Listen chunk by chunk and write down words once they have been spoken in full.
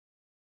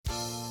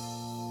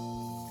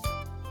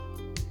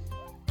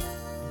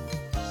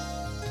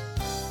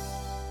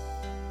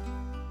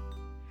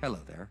Hello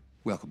there.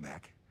 Welcome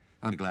back.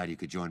 I'm glad you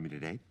could join me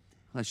today.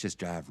 Let's just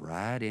dive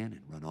right in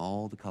and run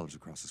all the colors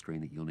across the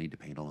screen that you'll need to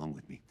paint along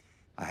with me.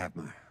 I have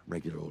my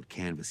regular old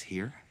canvas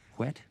here,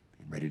 wet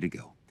and ready to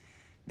go.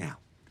 Now,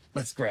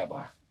 let's grab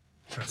our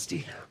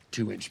trusty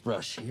 2-inch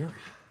brush here.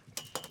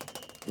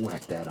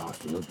 Whack that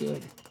off real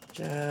good.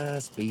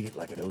 Just beat it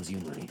like it owes you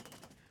money.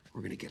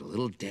 We're gonna get a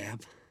little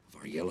dab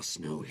of our yellow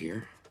snow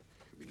here.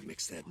 We're gonna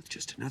mix that with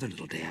just another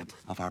little dab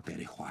of our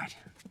Betty White.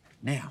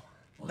 Now,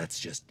 let's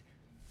just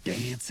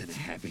dance in a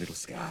happy little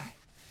sky.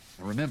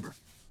 Now remember,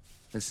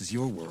 this is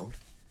your world.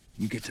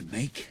 You get to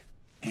make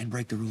and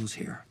break the rules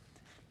here.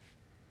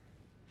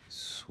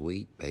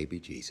 Sweet baby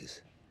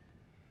Jesus.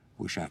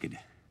 Wish I could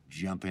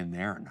jump in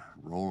there and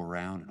roll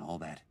around in all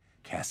that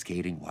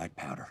cascading white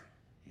powder.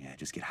 Yeah,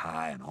 just get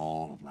high on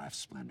all of life's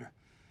splendor.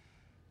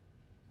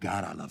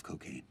 God, I love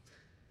cocaine.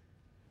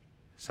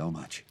 So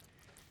much.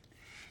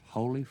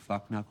 Holy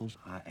fuck knuckles,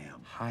 I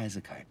am high as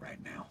a kite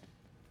right now.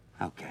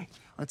 Okay,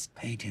 let's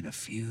paint in a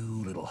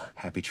few little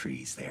happy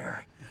trees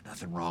there.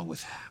 Nothing wrong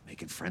with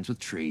making friends with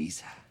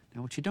trees.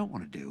 Now, what you don't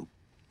want to do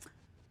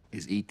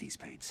is eat these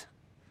paints.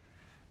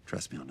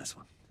 Trust me on this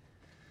one.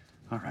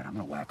 All right, I'm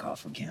gonna whack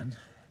off again.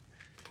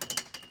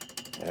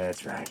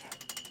 That's right.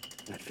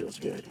 That feels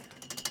good.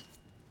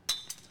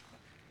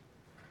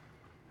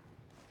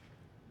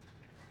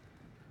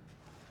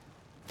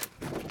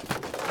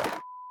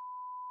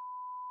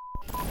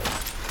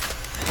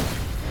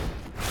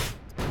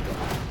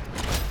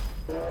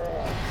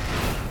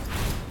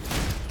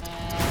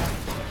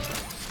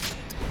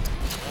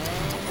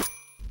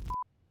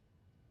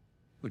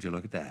 Would you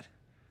look at that?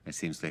 It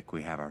seems like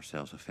we have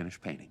ourselves a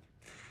finished painting.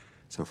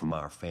 So from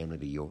our family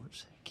to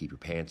yours, keep your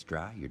pants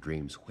dry, your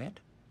dreams wet,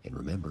 and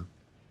remember,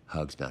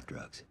 hugs not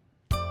drugs.